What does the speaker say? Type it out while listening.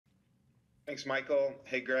Thanks, Michael.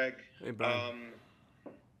 Hey, Greg. Hey, Brian.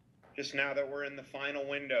 Just now that we're in the final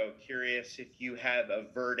window, curious if you have a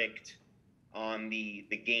verdict on the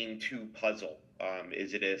game two puzzle.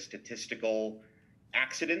 Is it a statistical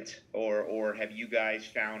accident, or have you guys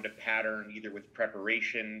found a pattern either with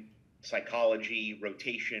preparation, psychology,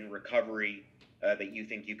 rotation, recovery that you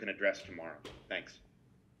think you can address tomorrow? Thanks.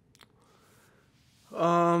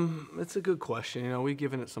 It's a good question. We've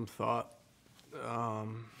given it some thought,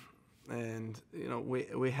 and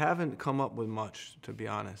we haven't come up with much, to be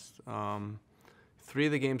honest. Three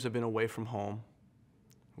of the games have been away from home,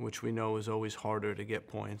 which we know is always harder to get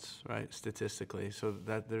points, right, statistically. So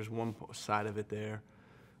that there's one side of it there.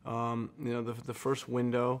 The first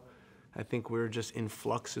window, I think we're just in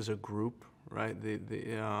flux as a group, right?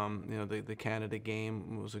 The Canada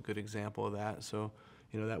game was a good example of that. So,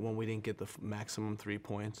 that one we didn't get the maximum 3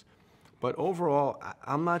 points. But overall,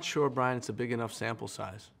 I'm not sure, Brian, it's a big enough sample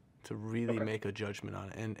size to really make a judgment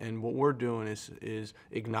on it. And what we're doing is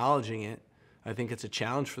acknowledging it. I think it's a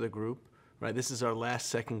challenge for the group, right? This is our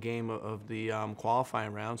last second game of the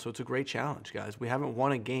qualifying round, so it's a great challenge, guys. We haven't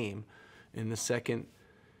won a game in the second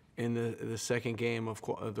game of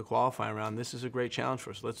the qualifying round. This is a great challenge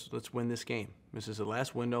for us. Let's win this game. This is the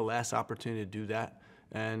last window, last opportunity to do that,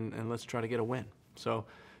 and let's try to get a win. So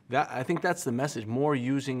I think that's the message. More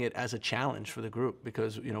using it as a challenge for the group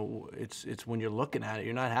because it's when you're looking at it,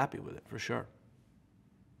 you're not happy with it for sure.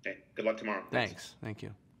 Okay. Good luck tomorrow. Thanks. Thank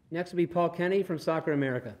you. Next will be Paul Kenny from Soccer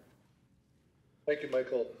America. Thank you,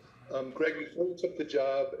 Michael. Greg, before you took the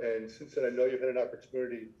job, and since then I know you've had an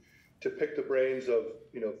opportunity to pick the brains of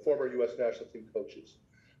former U.S. national team coaches.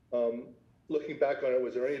 Looking back on it,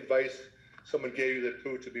 was there any advice someone gave you that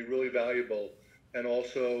proved to be really valuable? And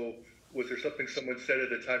also, was there something someone said at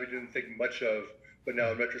the time you didn't think much of, but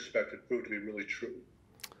now in retrospect it proved to be really true?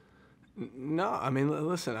 No, I mean,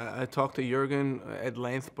 listen, I talked to Jurgen at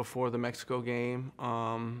length before the Mexico game,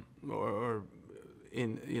 about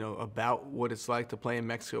what it's like to play in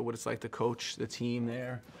Mexico, what it's like to coach the team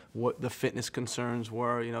there, what the fitness concerns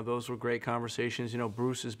were. Those were great conversations.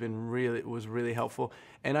 Bruce was really helpful.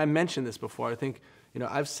 And I mentioned this before. I think,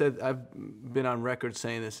 I've been on record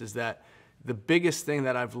saying this, is that the biggest thing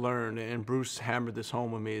that I've learned, and Bruce hammered this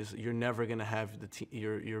home with me, is you're never going to have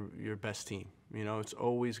your best team. It's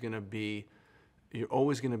always going to be, you're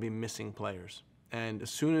always going to be missing players. And as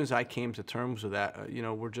soon as I came to terms with that,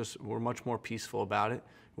 we're much more peaceful about it.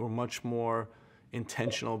 We're much more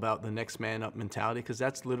intentional about the next man up mentality, because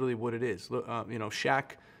that's literally what it is.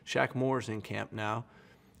 Shaq Moore's in camp now.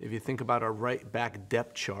 If you think about our right back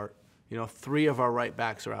depth chart, 3 of our right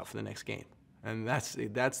backs are out for the next game. And that's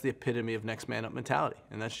the epitome of next man up mentality,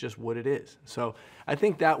 and that's just what it is. So I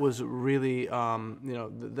think that was really,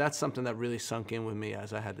 that's something that really sunk in with me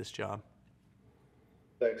as I had this job.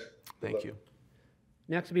 Thanks. Thank you.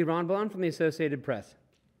 Next will be Ron Blond from the Associated Press.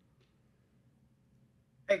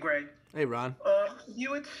 Hey, Greg. Hey, Ron.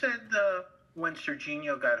 You had said when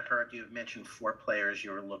Serginho got hurt, you had mentioned 4 players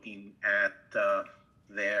you were looking at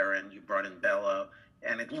there, and you brought in Bello.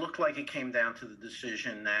 And it looked like it came down to the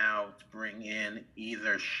decision now to bring in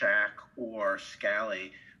either Shaq or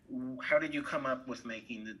Scally. How did you come up with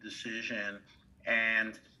making the decision?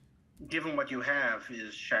 And given what you have,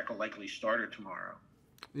 is Shaq a likely starter tomorrow?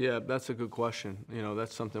 Yeah, that's a good question.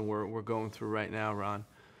 That's something we're going through right now, Ron.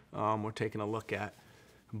 We're taking a look at.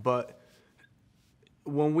 But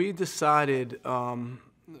when we decided to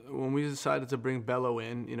bring Bello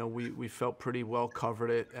in, we felt pretty well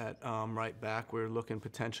covered at right back. We were looking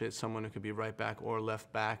potentially at someone who could be right back or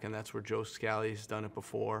left back, and that's where Joe Scally's done it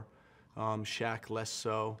before. Shaq less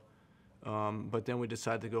so. But then we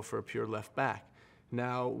decided to go for a pure left back.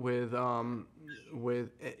 Now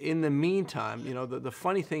in the meantime, the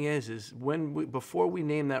funny thing is before we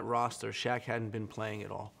named that roster, Shaq hadn't been playing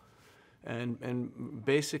at all. And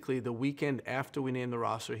basically the weekend after we named the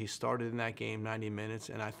roster, he started in that game 90 minutes,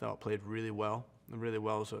 and I thought played really well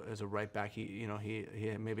as a right back. He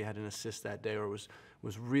maybe had an assist that day, or was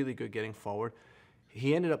really good getting forward.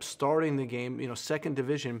 He ended up starting the game, second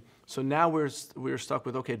division. So now we're stuck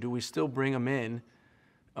with, okay, do we still bring him in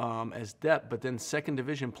as depth? But then second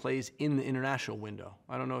division plays in the international window.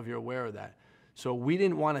 I don't know if you're aware of that. So we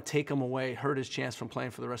didn't want to take him away, hurt his chance from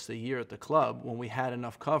playing for the rest of the year at the club when we had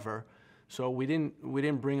enough cover. So we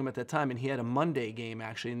didn't bring him at that time, and he had a Monday game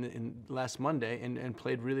actually in last Monday and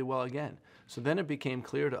played really well again. So then it became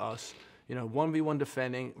clear to us, 1v1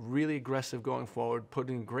 defending, really aggressive going forward,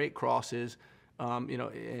 putting great crosses,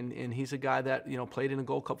 and he's a guy that played in a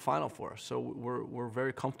Gold Cup final for us. So we're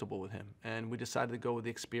very comfortable with him, and we decided to go with the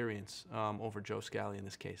experience over Joe Scally in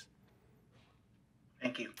this case.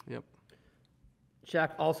 Thank you. Yep.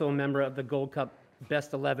 Shaq, also a member of the Gold Cup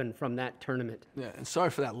Best 11 from that tournament. Yeah, and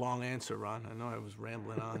sorry for that long answer, Ron. I know I was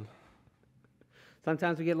rambling on.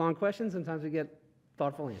 Sometimes we get long questions, sometimes we get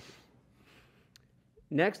thoughtful answers.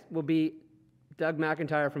 Next will be Doug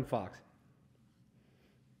McIntyre from Fox.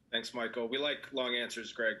 Thanks, Michael. We like long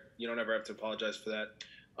answers, Greg. You don't ever have to apologize for that.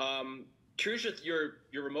 Curious with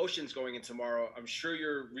your emotions going in tomorrow. I'm sure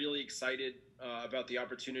you're really excited about the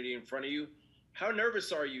opportunity in front of you. How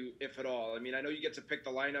nervous are you, if at all? I mean, I know you get to pick the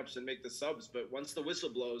lineups and make the subs, but once the whistle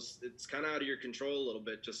blows, it's kind of out of your control a little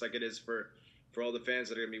bit, just like it is for all the fans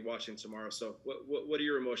that are going to be watching tomorrow. So what are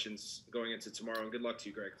your emotions going into tomorrow? And good luck to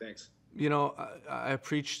you, Greg. Thanks. You know, I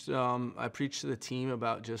preached to the team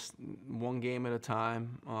about just one game at a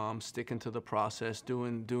time, sticking to the process,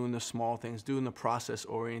 doing the small things, doing the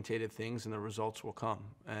process-orientated things, and the results will come.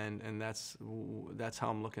 And that's how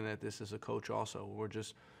I'm looking at this as a coach. Also,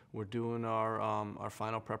 we're doing our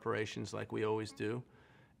final preparations like we always do,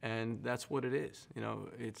 and that's what it is. You know,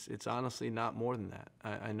 it's honestly not more than that.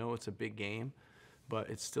 I know it's a big game, but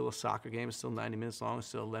it's still a soccer game. It's still 90 minutes long. It's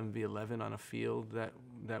still 11v11 on a field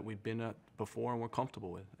that we've been at before and we're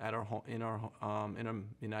comfortable with at our home, in our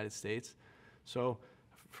United States. So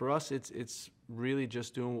for us, it's really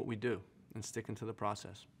just doing what we do and sticking to the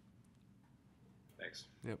process. Thanks.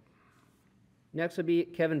 Yep. Next will be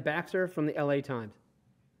Kevin Baxter from the LA Times.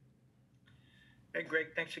 Hey, Greg,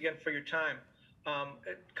 thanks again for your time.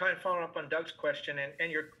 Kind of following up on Doug's question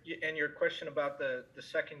and your question about the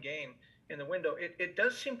second game in the window, it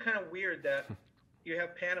does seem kind of weird that you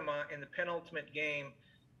have Panama in the penultimate game.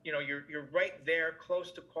 You know, you're right there,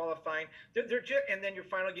 close to qualifying. And then your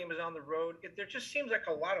final game is on the road. There just seems like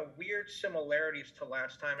a lot of weird similarities to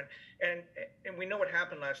last time, and we know what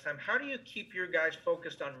happened last time. How do you keep your guys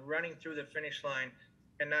focused on running through the finish line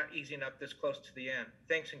and not easing up this close to the end?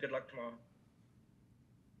 Thanks and good luck tomorrow.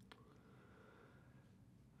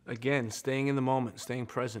 Again, staying in the moment, staying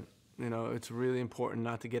present. You know, it's really important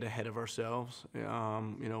not to get ahead of ourselves. You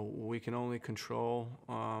know, we can only control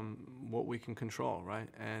what we can control, right?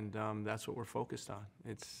 And that's what we're focused on.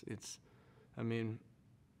 I mean,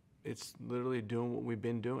 it's literally doing what we've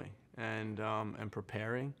been doing and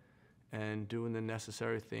preparing and doing the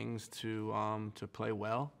necessary things to play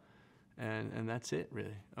well, and that's it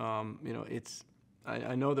really. You know,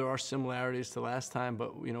 I know there are similarities to last time,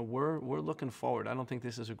 but you know we're looking forward. I don't think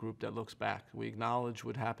this is a group that looks back. We acknowledge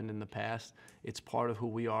what happened in the past. It's part of who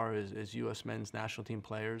we are as U.S. men's national team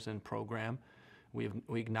players and program. We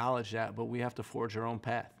acknowledge that, but we have to forge our own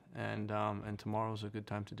path, and tomorrow's a good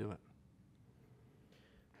time to do it.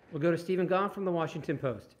 We'll go to Stephen Goff from the Washington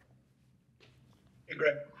Post. Hey,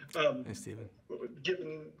 Greg. Hey, Stephen.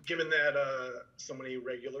 Given that so many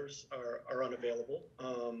regulars are unavailable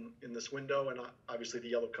in this window, and obviously the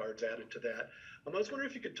yellow cards added to that, I was wondering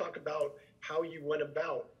if you could talk about how you went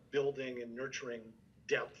about building and nurturing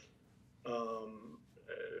depth,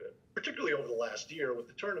 particularly over the last year with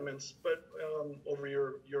the tournaments, but over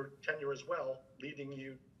your tenure as well, leading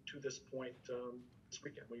you to this point this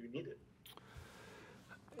weekend where you need it.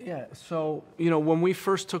 Yeah, so, you know, when we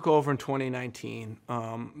first took over in 2019,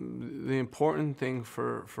 the important thing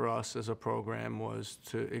for us as a program was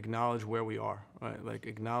to acknowledge where we are, right? Like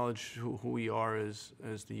acknowledge who we are as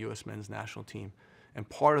the U.S. men's national team. And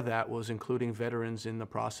part of that was including veterans in the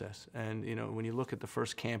process. And, you know, when you look at the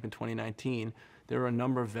first camp in 2019, there were a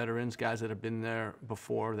number of veterans, guys that have been there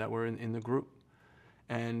before that were in the group.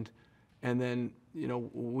 And then, you know,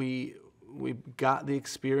 we got the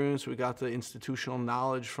experience, we got the institutional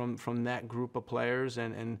knowledge from that group of players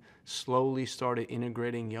and slowly started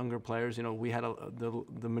integrating younger players. You know, we had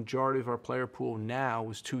the majority of our player pool now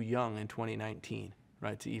was too young in 2019,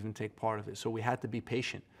 right, to even take part of it. So we had to be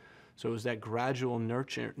patient. So it was that gradual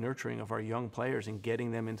nurturing of our young players and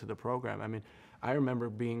getting them into the program. I mean, I remember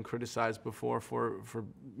being criticized before for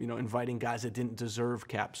you know, inviting guys that didn't deserve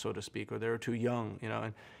caps, so to speak, or they were too young, you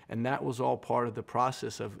know, and that was all part of the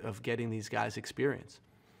process of getting these guys experience.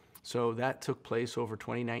 So that took place over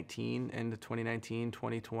 2019 and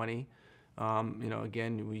 2020. You know,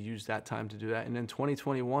 again, we used that time to do that. And then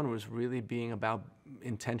 2021 was really being about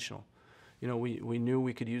intentional. You know, we knew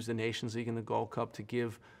we could use the Nations League and the Gold Cup to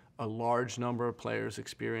give a large number of players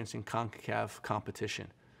experience in CONCACAF competition.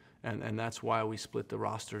 And that's why we split the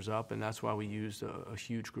rosters up, and that's why we used a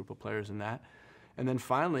huge group of players in that. And then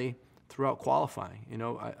finally, throughout qualifying, you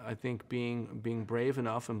know, I think being brave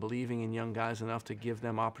enough and believing in young guys enough to give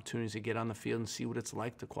them opportunities to get on the field and see what it's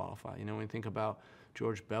like to qualify. You know, when you think about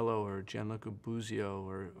George Bello or Gianluca Buzio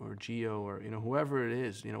or Gio or, you know, whoever it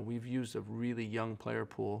is, you know, we've used a really young player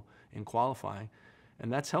pool in qualifying.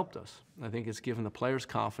 And that's helped us. I think it's given the players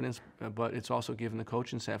confidence, but it's also given the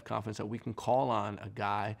coaching staff confidence that we can call on a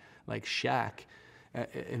guy like Shaq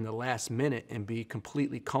in the last minute and be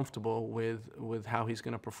completely comfortable with how he's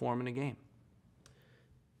going to perform in a game.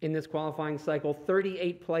 In this qualifying cycle,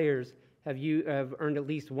 38 players have earned at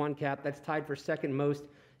least one cap. That's tied for second most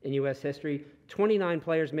in U.S. history. 29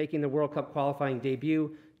 players making the World Cup qualifying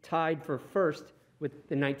debut, tied for first with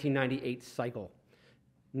the 1998 cycle.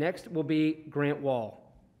 Next will be Grant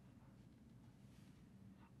Wall.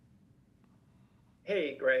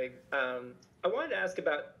 Hey, Greg. I wanted to ask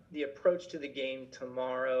about the approach to the game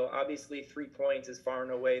tomorrow. Obviously, 3 points is far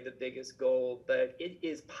and away the biggest goal, but it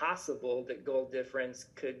is possible that goal difference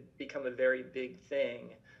could become a very big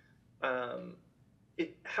thing.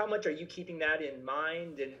 How much are you keeping that in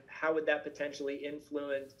mind, and how would that potentially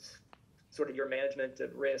influence sort of your management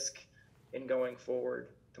of risk in going forward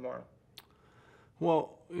tomorrow?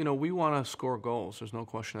 Well, we want to score goals. There's no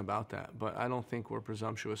question about that. But I don't think we're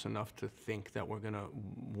presumptuous enough to think that we're going to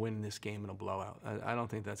win this game in a blowout. I don't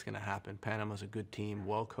think that's going to happen. Panama's a good team,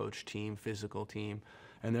 well-coached team, physical team,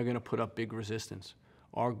 and they're going to put up big resistance.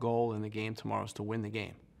 Our goal in the game tomorrow is to win the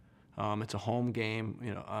game. It's a home game.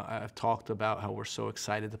 I've talked about how we're so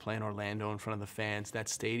excited to play in Orlando in front of the fans. That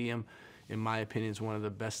stadium, in my opinion, is one of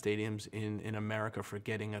the best stadiums in America for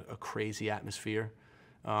getting a crazy atmosphere.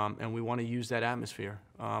 And we want to use that atmosphere,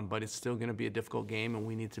 but it's still going to be a difficult game, and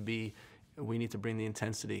we need to bring the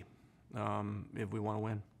intensity if we want to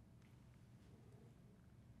win.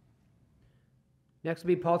 Next will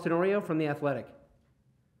be Paul Tenorio from The Athletic.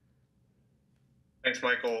 Thanks,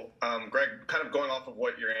 Michael. Greg, kind of going off of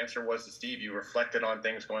what your answer was to Steve, you reflected on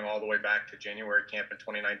things going all the way back to January camp in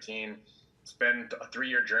 2019. It's been a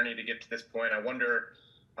 3-year journey to get to this point. I wonder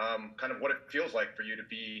kind of what it feels like for you to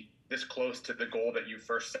be this close to the goal that you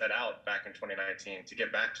first set out back in 2019 to get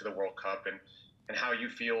back to the World Cup, and how you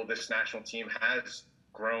feel this national team has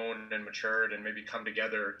grown and matured and maybe come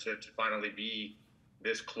together to finally be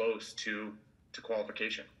this close to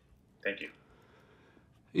qualification. Thank you.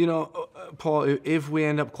 Paul, if we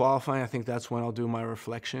end up qualifying, I think that's when I'll do my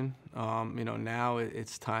reflection. Now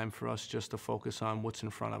it's time for us just to focus on what's in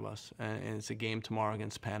front of us, and it's a game tomorrow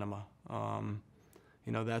against Panama.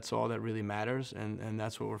 That's all that really matters, and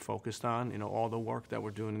that's what we're focused on. All the work that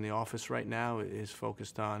we're doing in the office right now is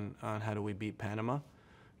focused on how do we beat Panama,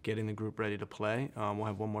 getting the group ready to play. We'll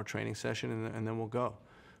have one more training session, and then we'll go.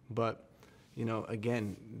 But,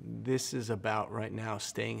 again, this is about right now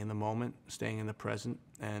staying in the moment, staying in the present,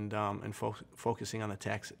 and focusing on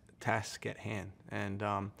the task at hand.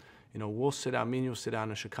 And, we'll sit down, me and you'll sit down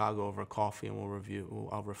in Chicago over a coffee, and we'll review.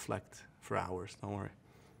 I'll reflect for hours, don't worry.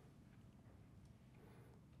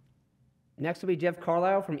 Next will be Jeff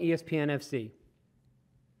Carlisle from ESPN FC.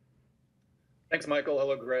 Thanks, Michael.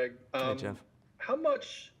 Hello, Greg. Hey, Jeff. How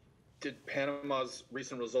much did Panama's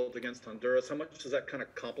recent result against Honduras, how much does that kind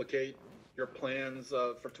of complicate your plans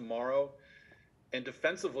for tomorrow? And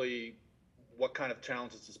defensively, what kind of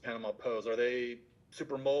challenges does Panama pose? Are they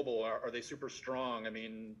super mobile? Are they super strong? I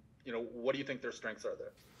mean, what do you think their strengths are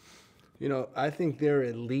there? I think they're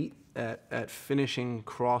elite at finishing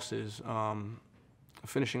crosses.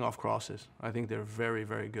 Finishing off crosses. I think they're very,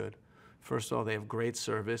 very good. First of all, they have great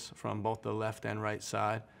service from both the left and right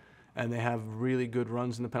side, and they have really good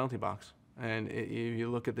runs in the penalty box. And if you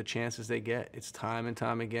look at the chances they get, it's time and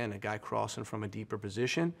time again, a guy crossing from a deeper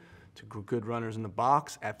position to good runners in the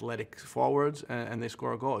box, athletic forwards, and they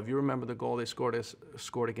score a goal. If you remember the goal they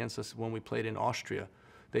scored against us when we played in Austria,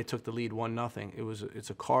 they took the lead 1-0. It's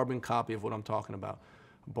a carbon copy of what I'm talking about.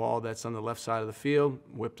 Ball that's on the left side of the field,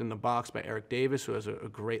 whipped in the box by Eric Davis, who has a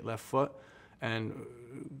great left foot, and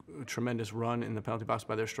a tremendous run in the penalty box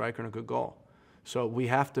by their striker, and a good goal. So we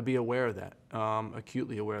have to be aware of that,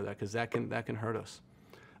 acutely aware of that, because that can hurt us.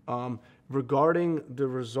 Regarding the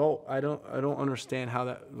result, I don't understand how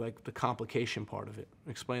that, like the complication part of it.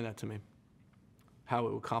 Explain that to me. How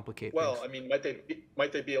it would complicate things. I mean, might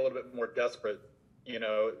they be a little bit more desperate?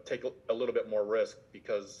 Take a little bit more risk,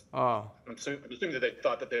 because I'm assuming that they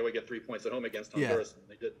thought that they would get 3 points at home against Honduras, and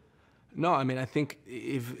they did. No, I mean, I think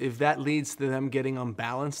if that leads to them getting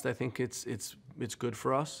unbalanced, I think it's good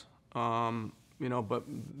for us. But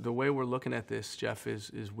the way we're looking at this, Jeff,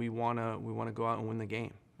 is we wanna go out and win the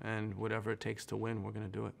game, and whatever it takes to win, we're gonna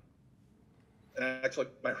do it. And actually,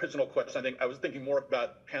 my original question, I was thinking more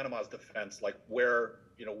about Panama's defense, like where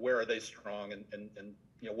are they strong, and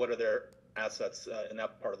what are their assets in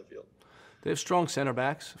that part of the field? They have strong center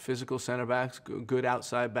backs, physical center backs, good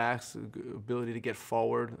outside backs, ability to get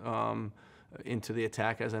forward into the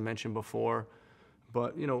attack, as I mentioned before.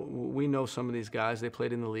 But, you know, we know some of these guys. They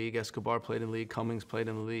played in the league. Escobar played in the league. Cummings played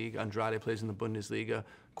in the league. Andrade plays in the Bundesliga.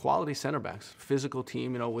 Quality center backs. Physical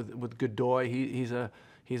team, you know, with Godoy. He's a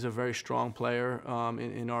very strong player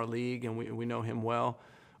in our league, and we know him well.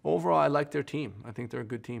 Overall, I like their team. I think they're a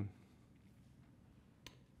good team.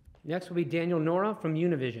 Next will be Daniel Nora from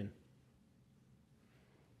Univision.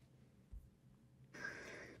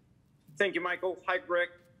 Thank you, Michael. Hi, Greg.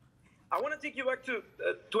 I want to take you back to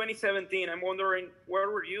 2017. I'm wondering, where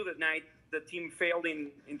were you that night the team failed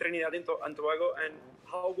in Trinidad and Tobago, and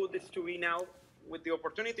how good is to be now with the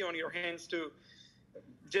opportunity on your hands to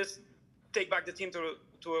just take back the team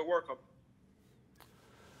to a World Cup?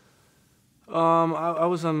 I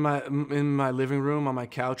was in my living room on my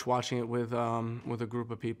couch watching it with a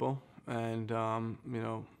group of people, and you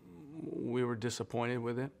know, we were disappointed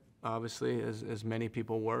with it, obviously, as many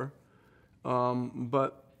people were.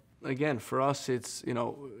 But again, for us, it's, you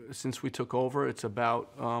know, since we took over, it's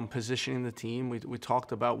about positioning the team. We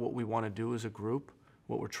talked about what we want to do as a group,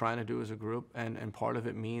 what we're trying to do as a group, and part of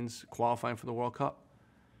it means qualifying for the World Cup.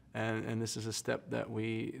 And this is a step that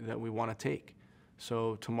we want to take.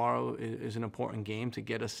 So tomorrow is an important game to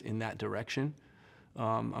get us in that direction.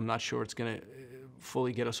 I'm not sure it's going to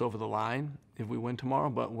fully get us over the line if we win tomorrow,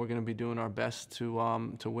 but we're going to be doing our best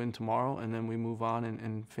to win tomorrow, and then we move on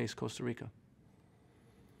and face Costa Rica.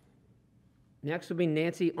 Next will be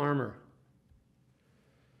Nancy Armour.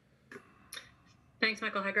 Thanks,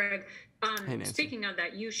 Michael. Hi, Greg. Hey, Nancy. Speaking of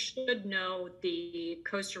that, you should know the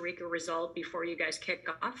Costa Rica result before you guys kick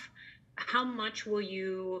off. How much will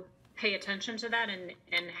you pay attention to that,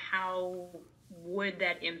 and how would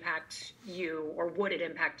that impact you, or would it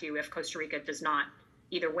impact you if Costa Rica does not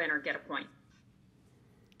either win or get a point?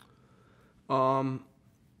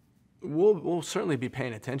 We'll certainly be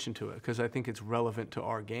paying attention to it because I think it's relevant to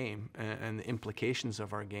our game and the implications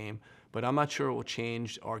of our game, but I'm not sure it will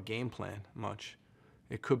change our game plan much.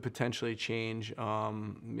 It could potentially change, you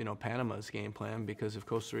know, Panama's game plan, because if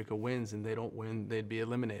Costa Rica wins and they don't win, they'd be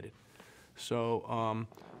eliminated. So,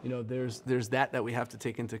 you know, there's that we have to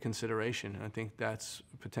take into consideration. And I think that's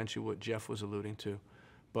potentially what Jeff was alluding to.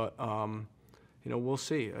 But, you know, we'll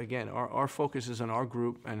see. Again, our focus is on our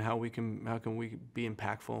group and how can we be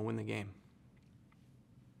impactful and win the game.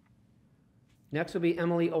 Next will be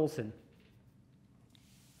Emily Olson.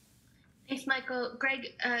 Thanks, Michael.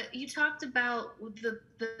 Greg, you talked about the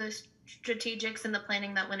strategics and the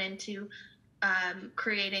planning that went into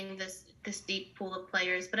creating this deep pool of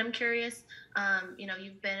players. But I'm curious, you know,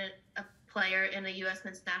 you've been a player in the U.S.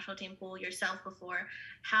 men's national team pool yourself before.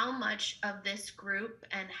 How much of this group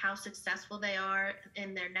and how successful they are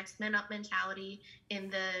in their next man up mentality,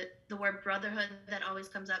 in the word brotherhood that always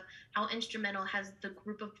comes up, how instrumental has the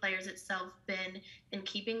group of players itself been in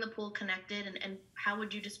keeping the pool connected, and how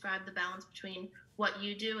would you describe the balance between what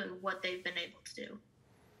you do and what they've been able to do?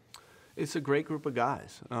 It's a great group of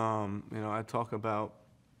guys. You know, I talk about,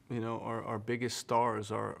 you know, our biggest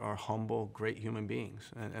stars are humble, great human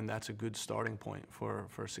beings, and that's a good starting point for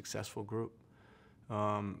a successful group.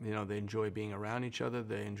 You know, they enjoy being around each other.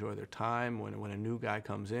 They enjoy their time. When a new guy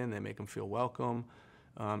comes in, they make them feel welcome.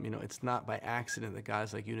 You know, it's not by accident that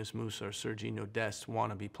guys like Yunus Musa or Serginho Dest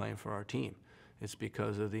want to be playing for our team. It's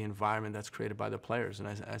because of the environment that's created by the players, and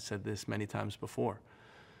I said this many times before.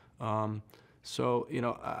 So, you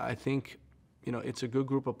know, I think, you know, it's a good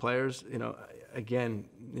group of players. You know, again,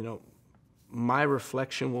 you know, my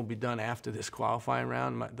reflection will be done after this qualifying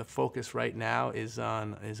round. The focus right now is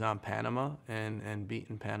on Panama and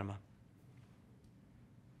beating Panama.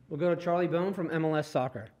 We'll go to Charlie Bone from MLS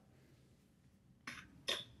Soccer.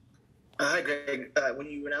 Hi, Greg. When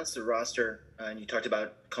you announced the roster and you talked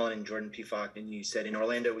about calling in Jordan Pifak, and you said in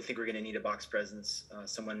Orlando, we think we're going to need a box presence,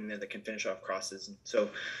 someone in there that can finish off crosses. And so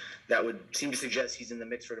that would seem to suggest he's in the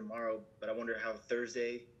mix for tomorrow, but I wonder how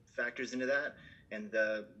Thursday factors into that. And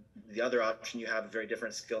the other option, you have a very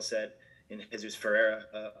different skill set in Jesus Ferreira,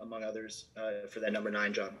 among others, for that number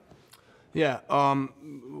 9 job. Yeah,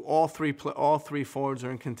 all three forwards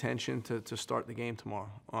are in contention to start the game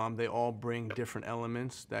tomorrow. They all bring different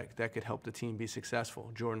elements that could help the team be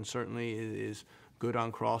successful. Jordan certainly is good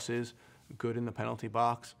on crosses, good in the penalty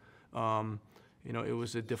box. You know, it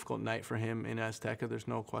was a difficult night for him in Azteca. There's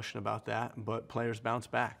no question about that. But players bounce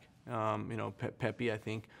back. You know, Pepe, I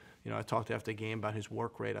think, you know, I talked after the game about his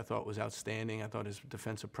work rate. I thought it was outstanding. I thought his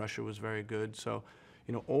defensive pressure was very good. So,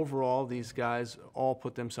 you know, overall, these guys all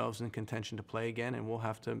put themselves in contention to play again, and we'll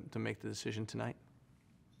have to make the decision tonight.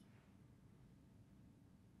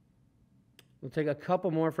 We'll take a couple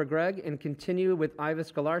more for Greg and continue with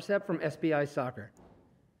Ivis Galarcep from SBI Soccer.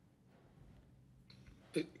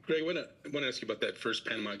 Greg, I want to ask you about that first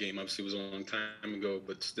Panama game. Obviously, it was a long time ago,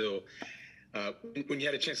 but still, when you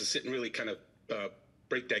had a chance to sit and really kind of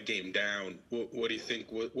break that game down, what do you think?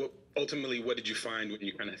 What ultimately, what did you find when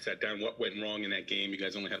you kind of sat down? What went wrong in that game? You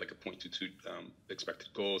guys only had like a .22 expected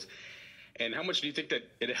goals. And how much do you think that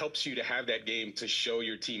it helps you to have that game to show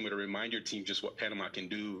your team or to remind your team just what Panama can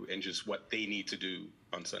do and just what they need to do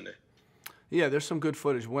on Sunday? Yeah, there's some good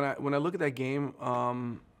footage. When I look at that game,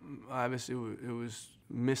 obviously it was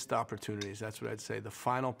missed opportunities. That's what I'd say. The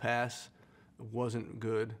final pass wasn't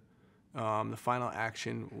good. The final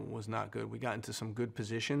action was not good. We got into some good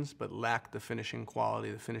positions, but lacked the finishing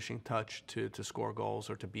quality, the finishing touch to score goals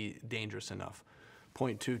or to be dangerous enough.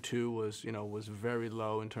 .22 was very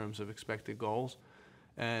low in terms of expected goals,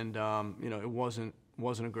 and it wasn't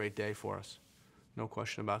a great day for us. No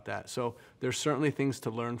question about that. So there's certainly things to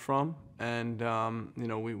learn from, and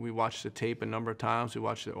we watched the tape a number of times. We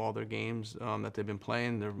watched all their games that they've been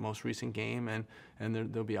playing, their most recent game, and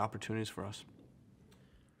there'll be opportunities for us.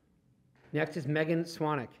 Next is Megan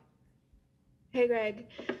Swanek. Hey, Greg.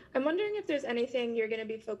 I'm wondering if there's anything you're going to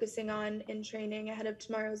be focusing on in training ahead of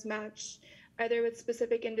tomorrow's match, either with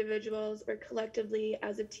specific individuals or collectively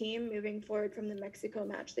as a team moving forward from the Mexico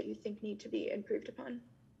match that you think need to be improved upon?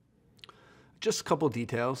 Just a couple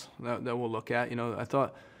details that we'll look at. I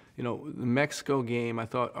thought, the Mexico game, I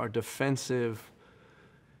thought our defensive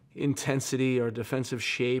intensity, our defensive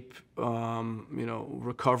shape,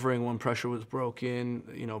 recovering when pressure was broken,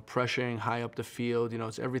 pressuring high up the field,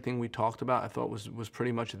 it's everything we talked about, I thought was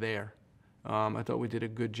pretty much there. I thought we did a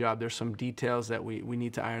good job. There's some details that we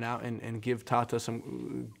need to iron out and give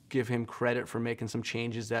give him credit for making some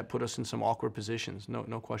changes that put us in some awkward positions.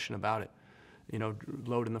 No question about it.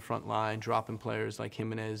 Loading the front line, dropping players like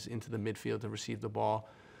Jimenez into the midfield to receive the ball.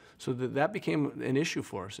 So that became an issue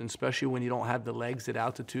for us, and especially when you don't have the legs at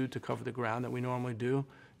altitude to cover the ground that we normally do.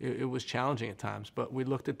 It was challenging at times, but we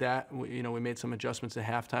looked at that. We made some adjustments at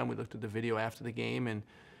halftime. We looked at the video after the game,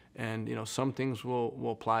 and some things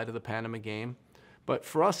will apply to the Panama game. But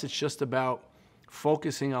for us, it's just about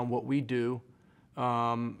focusing on what we do,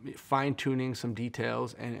 fine-tuning some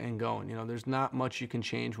details and going. There's not much you can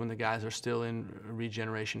change when the guys are still in a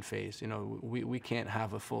regeneration phase. We can't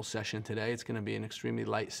have a full session today. It's going to be an extremely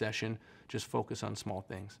light session. Just focus on small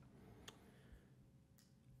things.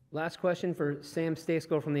 Last question for Sam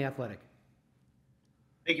Stejskal from The Athletic.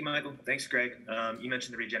 Thank you, Michael. Thanks, Greg. You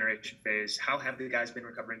mentioned the regeneration phase. How have the guys been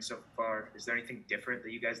recovering so far? Is there anything different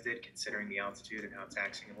that you guys did considering the altitude and how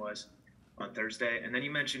taxing it was on Thursday? And then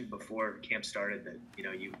you mentioned before camp started that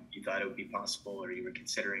you thought it would be possible, or you were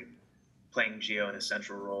considering playing Gio in a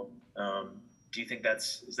central role. Do you think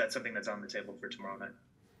is that something that's on the table for tomorrow night?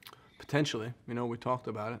 Potentially, we talked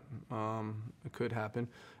about it. It could happen.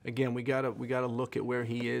 Again, we gotta look at where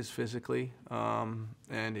he is physically, and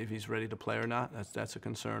if he's ready to play or not. That's a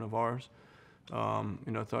concern of ours.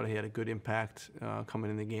 I thought he had a good impact coming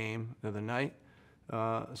in the game the other night.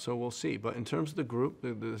 So we'll see. But in terms of the group,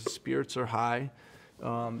 the spirits are high.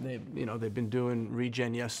 They've been doing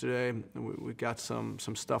regen yesterday. We got some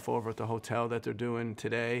stuff over at the hotel that they're doing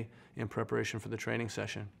today in preparation for the training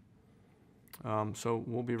session. So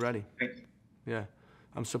we'll be ready. Yeah.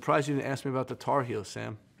 I'm surprised you didn't ask me about the Tar Heels,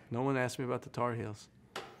 Sam. No one asked me about the Tar Heels.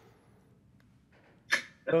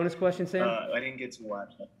 Bonus question, Sam? I didn't get to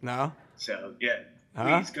watch it. No? So, yeah.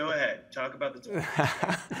 Huh? Please go ahead. Talk about the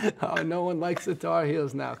Tar Heels. Oh, no one likes the Tar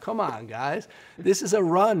Heels now. Come on, guys. This is a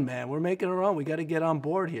run, man. We're making a run. We got to get on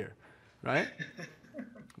board here, right?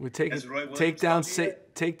 We take down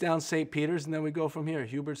St. Peter's, and then we go from here.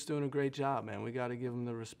 Hubert's doing a great job, man. We got to give him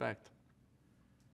the respect.